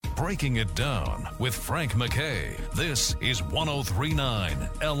Breaking It Down with Frank McKay. This is 1039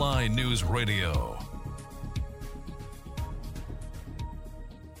 LI News Radio.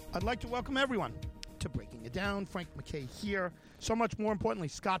 I'd like to welcome everyone to Breaking It Down. Frank McKay here. So much more importantly,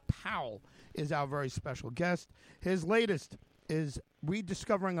 Scott Powell is our very special guest. His latest is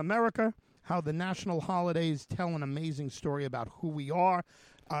Rediscovering America, How the National Holidays Tell an Amazing Story About Who We Are.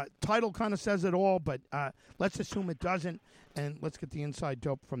 Title kind of says it all, but let's assume it doesn't, and let's get the inside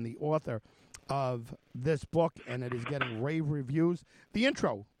dope from the author of this book, and it is getting rave reviews. The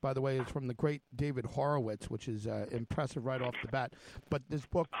intro, by the way, is from the great David Horowitz, which is impressive right off the bat. But this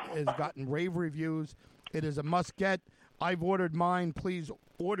book has gotten rave reviews. It is a must-get. I've ordered mine. Please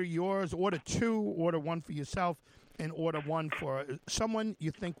order yours. Order two. Order one for yourself, and order one for someone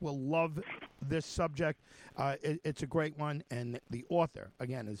you think will love this subject. It's a great one, and the author,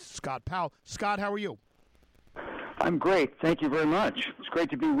 again, is Scott Powell. Scott, how are you? I'm great. Thank you very much. It's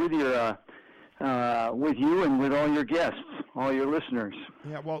great to be with you and with all your guests, all your listeners.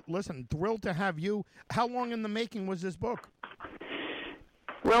 Yeah, well, listen, thrilled to have you. How long in the making was this book?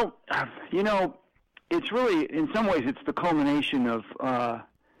 Well, it's really, in some ways, it's the culmination of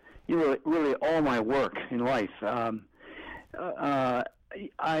really all my work in life.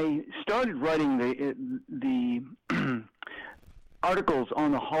 I started writing the articles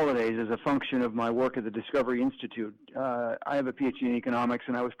on the holidays as a function of my work at the Discovery Institute. I have a PhD in economics,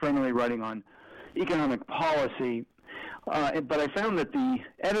 and I was primarily writing on economic policy. But I found that the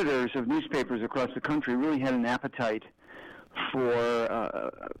editors of newspapers across the country really had an appetite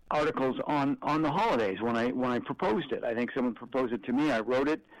for articles on the holidays when I proposed it. I think someone proposed it to me. I wrote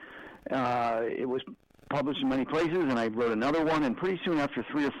it. It was published in many places, and I wrote another one. And pretty soon after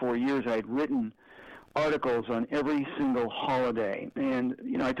 3 or 4 years, I had written articles on every single holiday. And,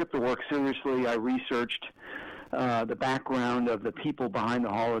 I took the work seriously. I researched the background of the people behind the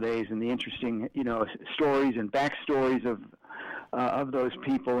holidays and the interesting, stories and backstories of those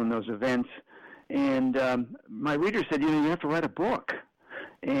people and those events. And my readers said, you have to write a book.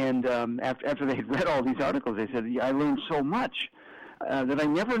 And after they had read all these articles, they said, I learned so much that I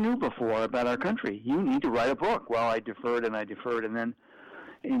never knew before about our country. You need to write a book. Well, I deferred, and then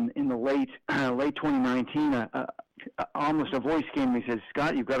in the late 2019, almost a voice came to me and said,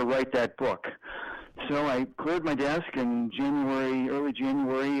 Scott, you've got to write that book. So I cleared my desk in early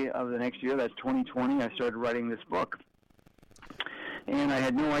January of the next year, that's 2020, I started writing this book. And I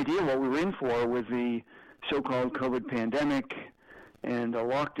had no idea what we were in for with the so-called COVID pandemic and the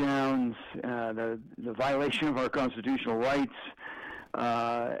lockdowns, the violation of our constitutional rights,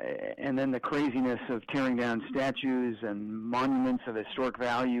 and then the craziness of tearing down statues and monuments of historic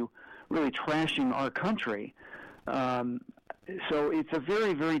value, really trashing our country. So it's a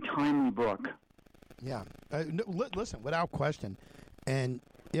very, very timely book. Yeah. Listen, without question. And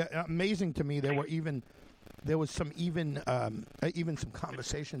yeah, amazing to me, there was some some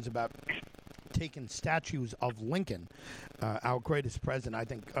conversations about taking statues of Lincoln, our greatest president. I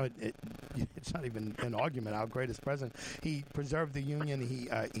think it's not even an argument. Our greatest president. He preserved the Union. He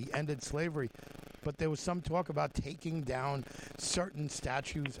ended slavery. But there was some talk about taking down certain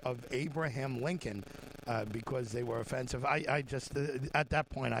statues of Abraham Lincoln because they were offensive. I just at that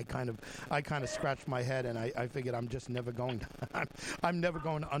point I kind of scratched my head, and I figured I'm just never going to I'm never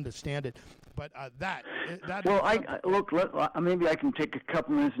going to understand it. But that look. Maybe I can take a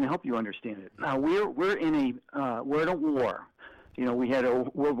couple minutes and help you understand it. Now we're in a war. We had a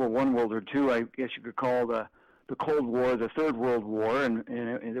World War I, World War II. I guess you could call the Cold War the Third World War, and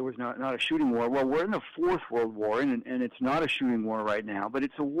there was not a shooting war. Well, we're in the Fourth World War, and it's not a shooting war right now, but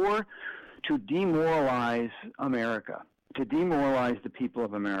it's a war to demoralize America, to demoralize the people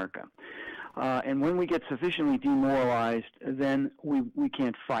of America. And when we get sufficiently demoralized, then we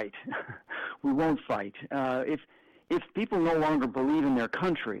can't fight. We won't fight. If people no longer believe in their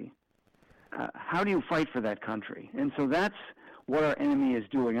country, how do you fight for that country? And so that's what our enemy is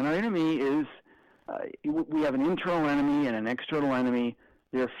doing. And our enemy is, we have an internal enemy and an external enemy.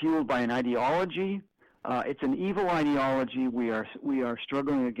 They're fueled by an ideology. It's an evil ideology. We are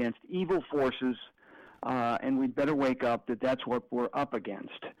struggling against evil forces, and we'd better wake up that that's what we're up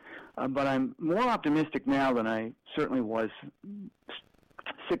against. But I'm more optimistic now than I certainly was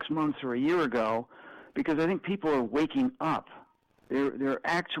 6 months or a year ago, because I think people are waking up.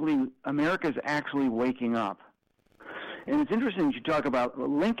 America's actually waking up. And it's interesting you talk about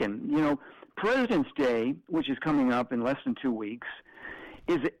Lincoln. President's Day, which is coming up in less than 2 weeks,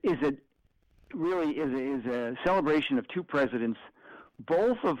 is a celebration of two presidents,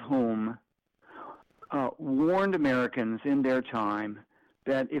 both of whom warned Americans in their time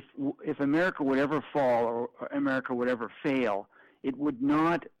that if America would ever fall or America would ever fail, it would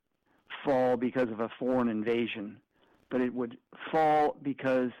not fall because of a foreign invasion, but it would fall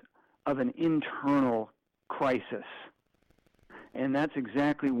because of an internal crisis. And that's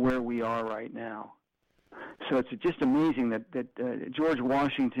exactly where we are right now. So it's just amazing that George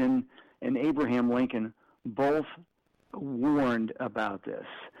Washington and Abraham Lincoln both warned about this.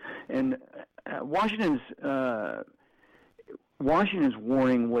 And Washington's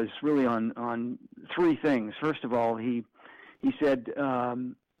warning was really on three things. First of all, he said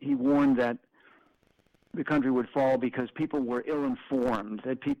he warned that the country would fall because people were ill-informed,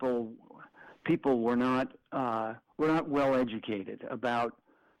 that people were not well educated about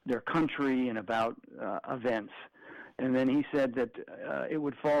their country and about events. And then he said that it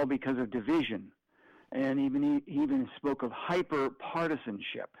would fall because of division, and he even spoke of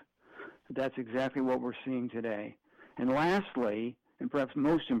hyper-partisanship. That's exactly what we're seeing today. And lastly, and perhaps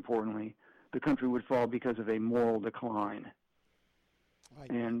most importantly, the country would fall because of a moral decline.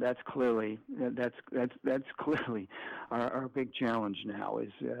 And that's clearly our big challenge now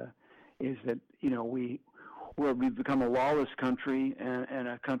is that we've become a lawless country and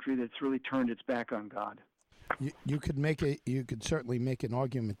a country that's really turned its back on God. You could certainly make an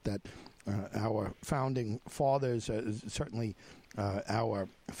argument that our founding fathers, certainly our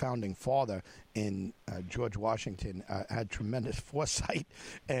founding father in George Washington, had tremendous foresight,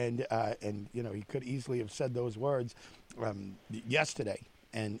 and he could easily have said those words yesterday,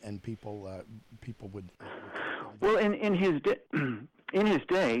 and people would. Well, in his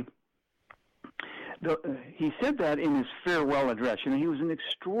day. He said that in his farewell address. He was an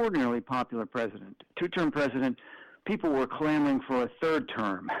extraordinarily popular president, two-term president. People were clamoring for a third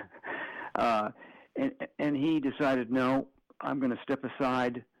term, and he decided, no, I'm going to step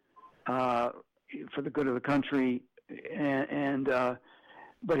aside for the good of the country.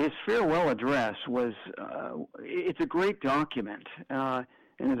 But his farewell address it's a great document.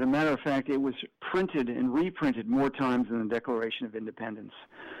 And as a matter of fact, it was printed and reprinted more times than the Declaration of Independence.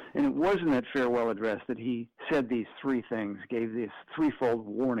 And it was in that farewell address that he said these three things, gave this threefold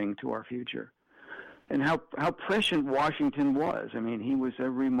warning to our future. And how prescient Washington was. I mean, he was a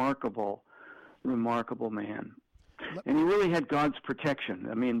remarkable man. And he really had God's protection.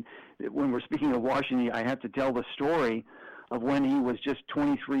 I mean, when we're speaking of Washington, I have to tell the story of when he was just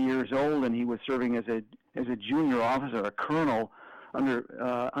 23 years old and he was serving as a junior officer, a colonel,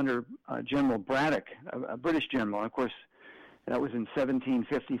 under General Braddock, a British general. And of course, that was in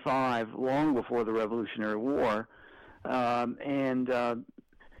 1755, long before the Revolutionary War. He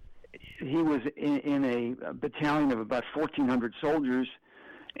was in a battalion of about 1,400 soldiers,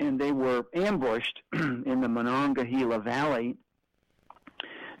 and they were ambushed in the Monongahela Valley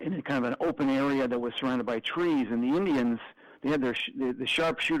in a kind of an open area that was surrounded by trees. And the Indians, they had the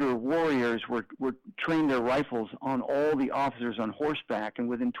sharpshooter warriors were trained their rifles on all the officers on horseback, and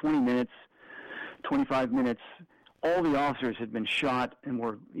within 25 minutes, all the officers had been shot and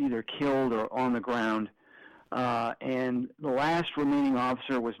were either killed or on the ground. And the last remaining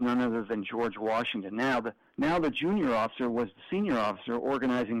officer was none other than George Washington. Now the junior officer was the senior officer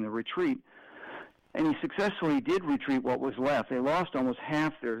organizing the retreat, and he successfully did retreat what was left. They lost almost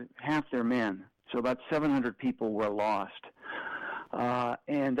half their men, so about 700 people were lost.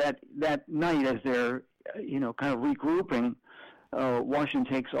 And that night, as they're kind of regrouping,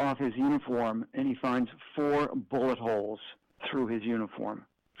 Washington takes off his uniform and he finds 4 bullet holes through his uniform.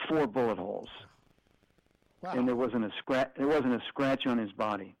 4 bullet holes. Wow. And there wasn't a scratch on his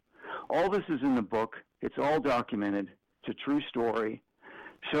body. All this is in the book. It's all documented. It's a true story.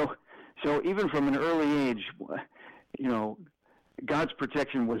 So even from an early age, God's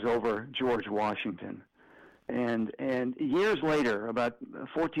protection was over George Washington. And years later, about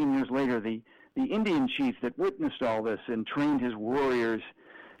 14 years later, the Indian chief that witnessed all this and trained his warriors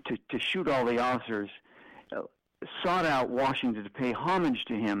to shoot all the officers sought out Washington to pay homage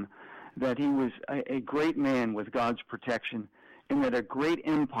to him, that he was a great man with God's protection, and that a great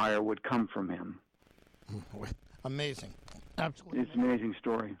empire would come from him. Amazing. Absolutely. It's an amazing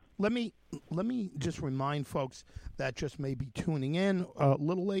story. Let me just remind folks that just may be tuning in a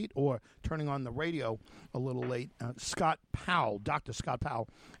little late or turning on the radio a little late. Scott Powell, Dr. Scott Powell,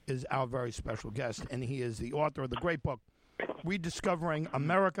 is our very special guest, and he is the author of the great book, Rediscovering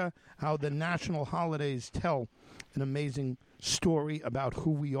America, How the National Holidays Tell an Amazing Story About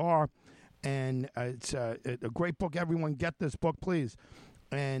Who We Are. And it's a great book. Everyone get this book, please.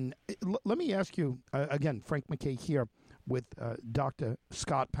 And let me ask you, again, Frank MacKay here with Dr.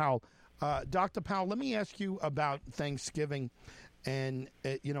 Scott Powell. Dr. Powell, let me ask you about Thanksgiving. And,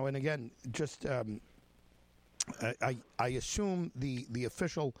 and again, just I assume the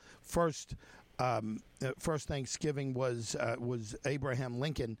official first first Thanksgiving was Abraham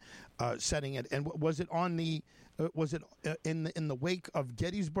Lincoln setting it, and was it on the in the wake of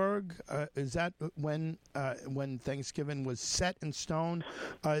Gettysburg? Is that when Thanksgiving was set in stone?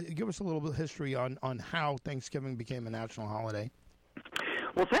 Give us a little bit of history on how Thanksgiving became a national holiday.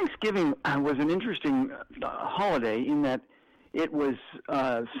 Well, Thanksgiving was an interesting holiday in that it was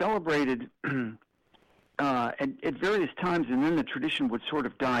celebrated at various times, and then the tradition would sort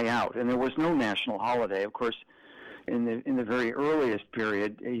of die out, and there was no national holiday. Of course, in the very earliest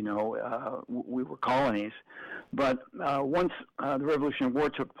period, we were colonies, but once the Revolutionary War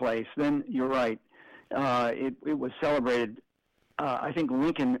took place, then you're right, it was celebrated. I think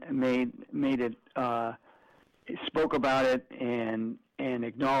Lincoln made it, spoke about it, and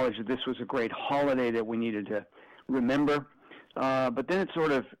acknowledged that this was a great holiday that we needed to remember. But then it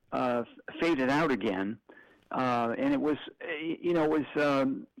sort of faded out again, and it was,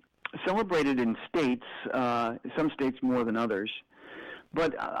 celebrated in states, some states more than others.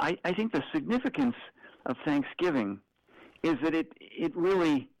 But I think the significance of Thanksgiving is that it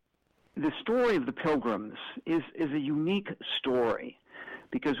really, the story of the Pilgrims is a unique story,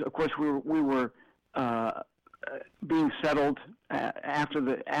 because of course we were being settled after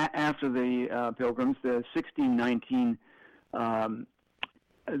the Pilgrims, the 1619.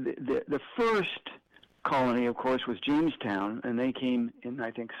 The first colony, of course, was Jamestown, and they came in, I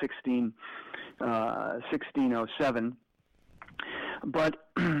think, 1607. But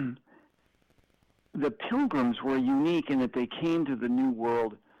the Pilgrims were unique in that they came to the New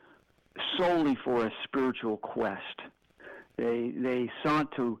World solely for a spiritual quest. They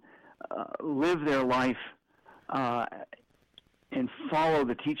sought to live their life and follow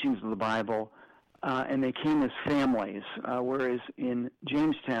the teachings of the Bible, and they came as families, whereas in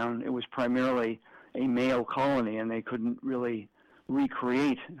Jamestown it was primarily a male colony, and they couldn't really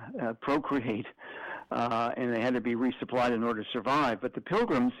procreate, and they had to be resupplied in order to survive. But the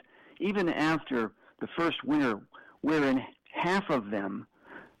Pilgrims, even after the first winter, wherein half of them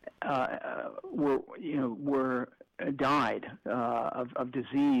were died of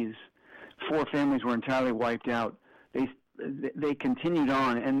disease, 4 families were entirely wiped out. They continued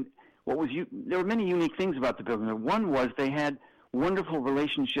on, and there were many unique things about the Pilgrims. One was they had wonderful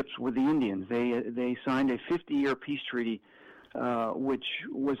relationships with the Indians. They signed a 50-year peace treaty, which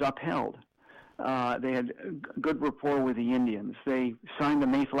was upheld. They had good rapport with the Indians. They signed the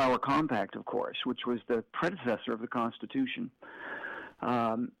Mayflower Compact, of course, which was the predecessor of the Constitution.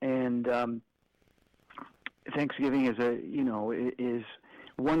 And Thanksgiving is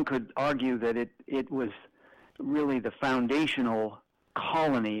one could argue that it was really the foundational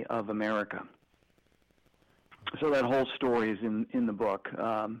colony of America. So that whole story is in the book.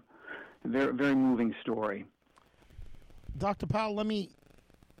 Very, very moving story. Dr. Powell, let me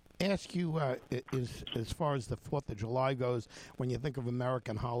ask you, as far as the 4th of July goes, when you think of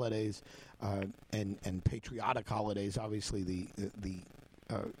American holidays and patriotic holidays, obviously the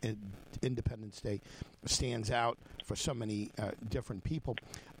Independence Day stands out for so many different people.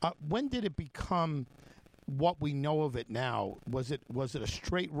 When did it become what we know of it now? Was it a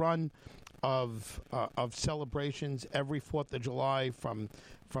straight run of celebrations every 4th of July from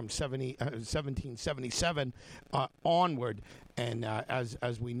 1777 onward, and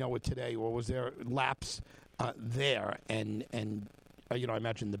as we know it today, or was there lapse there? And I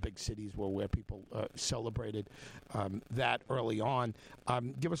imagine the big cities were where people celebrated that early on.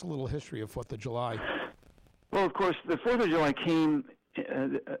 Give us a little history of 4th of July. Well, of course, the 4th of July came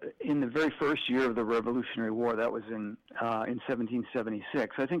in the very first year of the Revolutionary War. That was in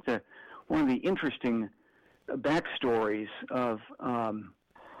 1776. I think that one of the interesting backstories of the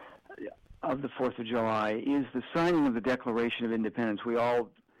 4th of July is the signing of the Declaration of Independence. We all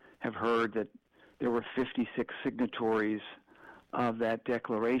have heard that there were 56 signatories of that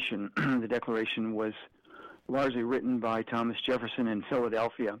declaration. The declaration was largely written by Thomas Jefferson in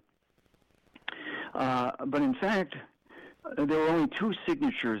Philadelphia. But in fact, there were only 2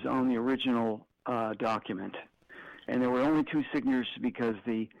 signatures on the original document, and there were only 2 signatures because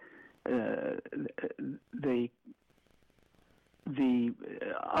the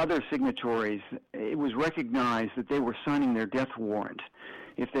other signatories, it was recognized that they were signing their death warrant.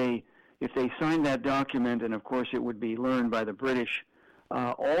 If they signed that document, and of course it would be learned by the British,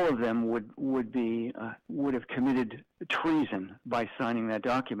 all of them would have committed treason by signing that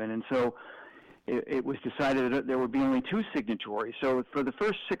document, and so it was decided that there would be only 2 signatories. So for the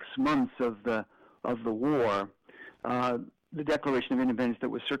first 6 months of the war, the Declaration of Independence that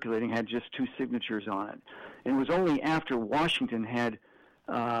was circulating had just 2 signatures on it. And it was only after Washington had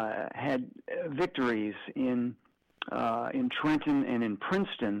victories in Trenton and in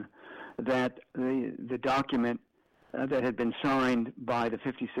Princeton that the document that had been signed by the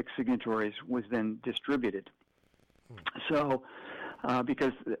 56 signatories was then distributed. So,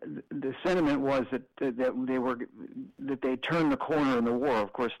 because the sentiment was that they turned the corner in the war.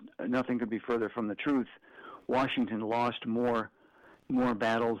 Of course, nothing could be further from the truth. Washington lost more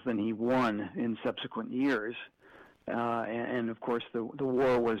battles than he won in subsequent years, and of course the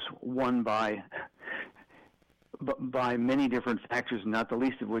war was won by many different factors, not the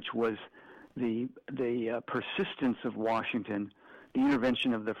least of which was the persistence of Washington, the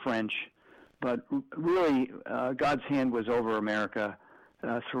intervention of the French. But really, God's hand was over America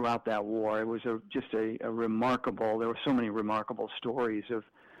throughout that war. It was just a remarkable. There were so many remarkable stories of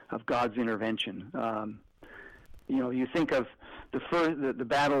God's intervention. You think of the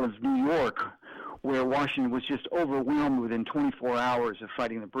Battle of New York, where Washington was just overwhelmed within 24 hours of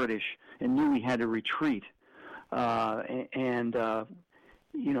fighting the British and knew he had to retreat.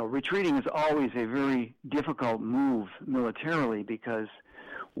 Retreating is always a very difficult move militarily, because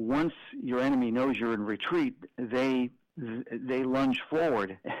once your enemy knows you're in retreat, they lunge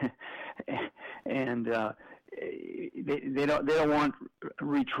forward, and they don't want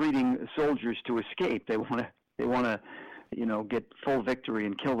retreating soldiers to escape. They want to get full victory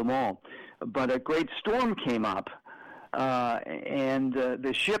and kill them all. But a great storm came up, and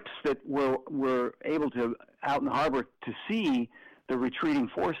the ships that were able to out in the harbor to see the retreating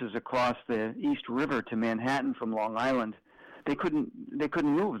forces across the East River to Manhattan from Long Island, they couldn't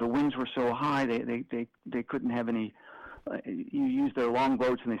move. The winds were so high they couldn't have any. You used their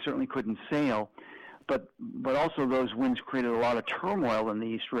longboats, and they certainly couldn't sail. But also those winds created a lot of turmoil in the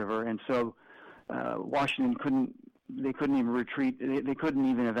East River, and so Washington couldn't even retreat. They couldn't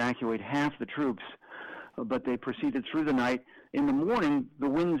even evacuate half the troops. But they proceeded through the night. In the morning, the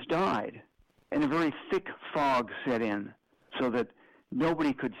winds died, and a very thick fog set in, so that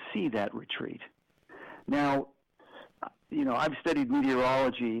nobody could see that retreat. Now, I've studied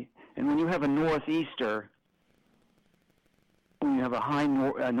meteorology, and when you have a northeaster, when you have a high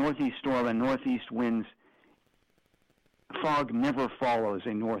northeast storm and northeast winds, fog never follows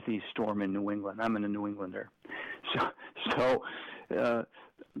a northeast storm in New England. I'm a New Englander. So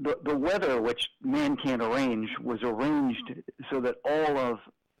the weather, which man can't arrange, was arranged so that all of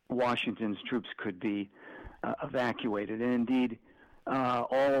Washington's troops could be evacuated. And indeed,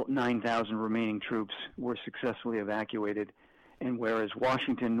 all 9,000 remaining troops were successfully evacuated. And whereas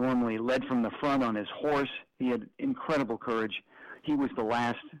Washington normally led from the front on his horse, he had incredible courage. He was the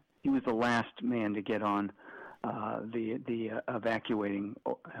last man to get on the evacuating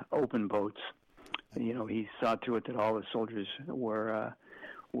open boats. He saw to it that all the soldiers were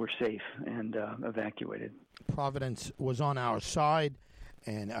safe and evacuated. Providence was on our side,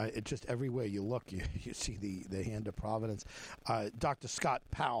 and it just everywhere you look, you see the hand of Providence. Dr. Scott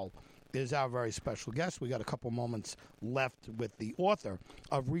Powell is our very special guest. We got a couple moments left with the author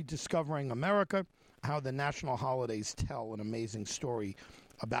of Rediscovering America, How the National Holidays Tell an Amazing Story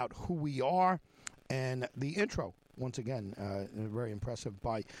about Who We Are, and the intro, once again, very impressive,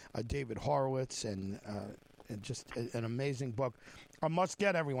 by David Horowitz, and just an amazing book. A must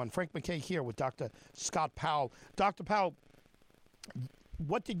get, everyone. Frank MacKay here with Dr. Scott Powell. Dr. Powell,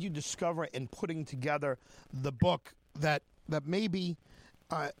 what did you discover in putting together the book that maybe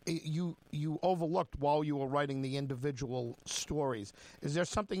you overlooked while you were writing the individual stories? Is there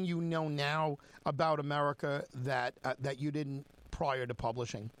something you know now about America that you didn't prior to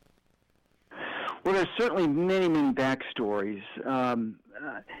publishing? Well, there's certainly many, many backstories,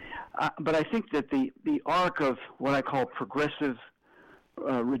 but I think that the arc of what I call progressive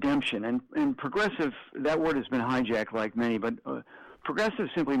redemption, and progressive, that word has been hijacked like many, but progressive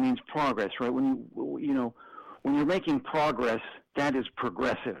simply means progress, right? When you're making progress, that is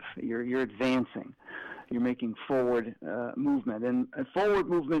progressive. You're advancing. You're making forward movement, and forward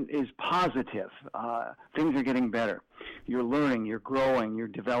movement is positive. Things are getting better. You're learning. You're growing. You're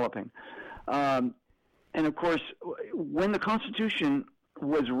developing. And of course, when the Constitution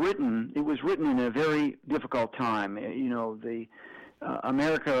was written, it was written in a very difficult time.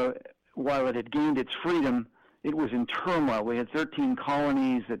 America, while it had gained its freedom, it was in turmoil. We had 13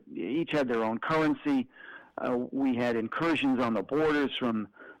 colonies that each had their own currency. We had incursions on the borders from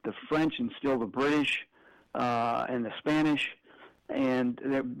the French and still the British and the Spanish,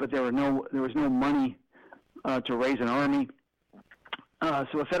 but there was no money to raise an army.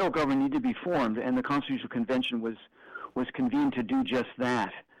 So a federal government needed to be formed, and the Constitutional Convention was convened to do just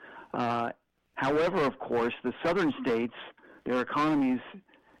that. However, of course, the southern states, their economies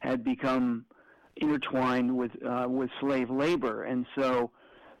had become intertwined with slave labor, and so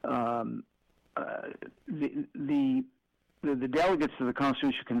the the delegates to the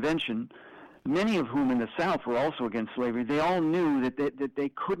Constitutional Convention, many of whom in the South were also against slavery, they all knew that they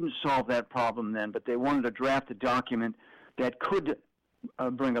couldn't solve that problem then, but they wanted to draft a document that could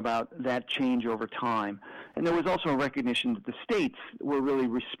bring about that change over time. And there was also a recognition that the states were really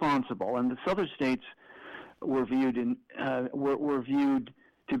responsible, and the southern states were viewed were viewed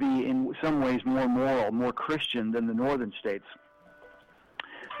to be in some ways more moral, more Christian than the northern states.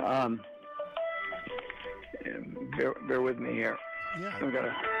 Bear with me here. Yeah. I've got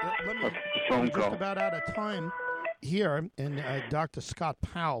a We're phone call. just about out of time here, and Dr. Scott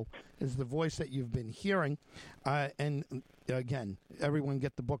Powell is the voice that you've been hearing. And again, everyone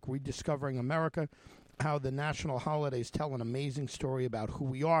get the book Rediscovering America, How the National Holidays Tell an Amazing Story About Who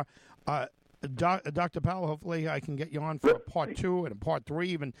We Are. Dr. Powell, hopefully I can get you on for a part 2 and a part 3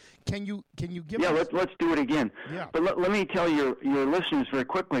 even. Can you give us... let's do it again. Yeah. But let me tell your listeners very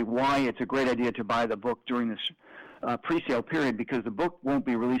quickly why it's a great idea to buy the book during this pre-sale period, because the book won't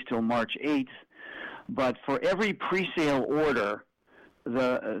be released till March 8th. But for every pre-sale order,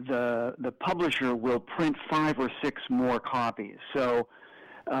 the publisher will print 5 or 6 more copies. So,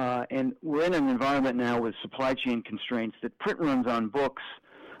 and we're in an environment now with supply chain constraints that print runs on books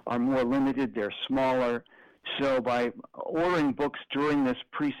are more limited, they're smaller. So by ordering books during this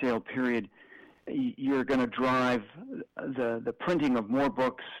pre-sale period, you're going to drive the printing of more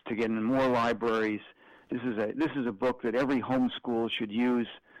books to get in more libraries. This is a book that every homeschool should use.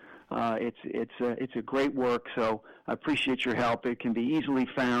 It's a great work, so I appreciate your help. It can be easily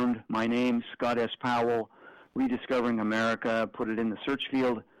found. My name, Scott S. Powell, Rediscovering America. Put it in the search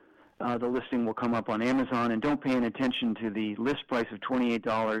field. The listing will come up on Amazon, and don't pay any attention to the list price of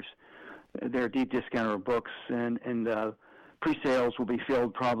 $28. They're deep discounted books, and pre-sales will be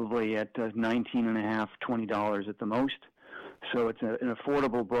filled probably at $19.50, $20 at the most. So it's an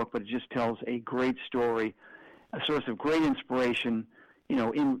affordable book, but it just tells a great story, a source of great inspiration,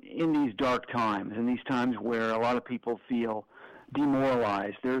 in these dark times, in these times where a lot of people feel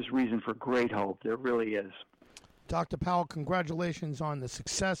demoralized. There's reason for great hope. There really is. Dr. Powell, congratulations on the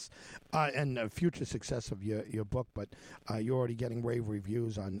success and future success of your book, but you're already getting rave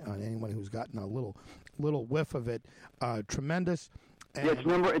reviews on anyone who's gotten a little whiff of it. Tremendous. And it's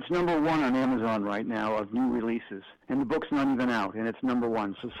number 1 on Amazon right now of new releases, and the book's not even out, and it's number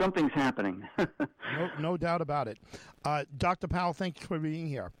 1. So something's happening. No doubt about it. Dr. Powell, thank you for being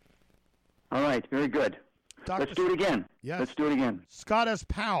here. All right, very good. Let's do it again. Yes. Let's do it again. Scott S.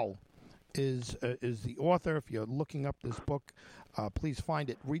 Powell is the author. If you're looking up this book, please find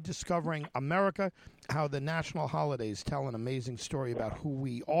it. Rediscovering America, How the National Holidays Tell an Amazing Story About Who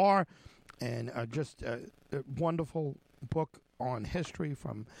We Are. And just a wonderful book on history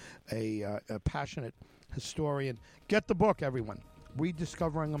from a passionate historian. Get the book, everyone.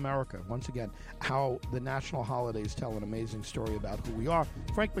 Rediscovering America. Once again, How the National Holidays Tell an Amazing Story About Who We Are.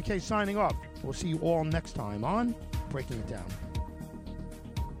 Frank McKay signing off. We'll see you all next time on Breaking It Down.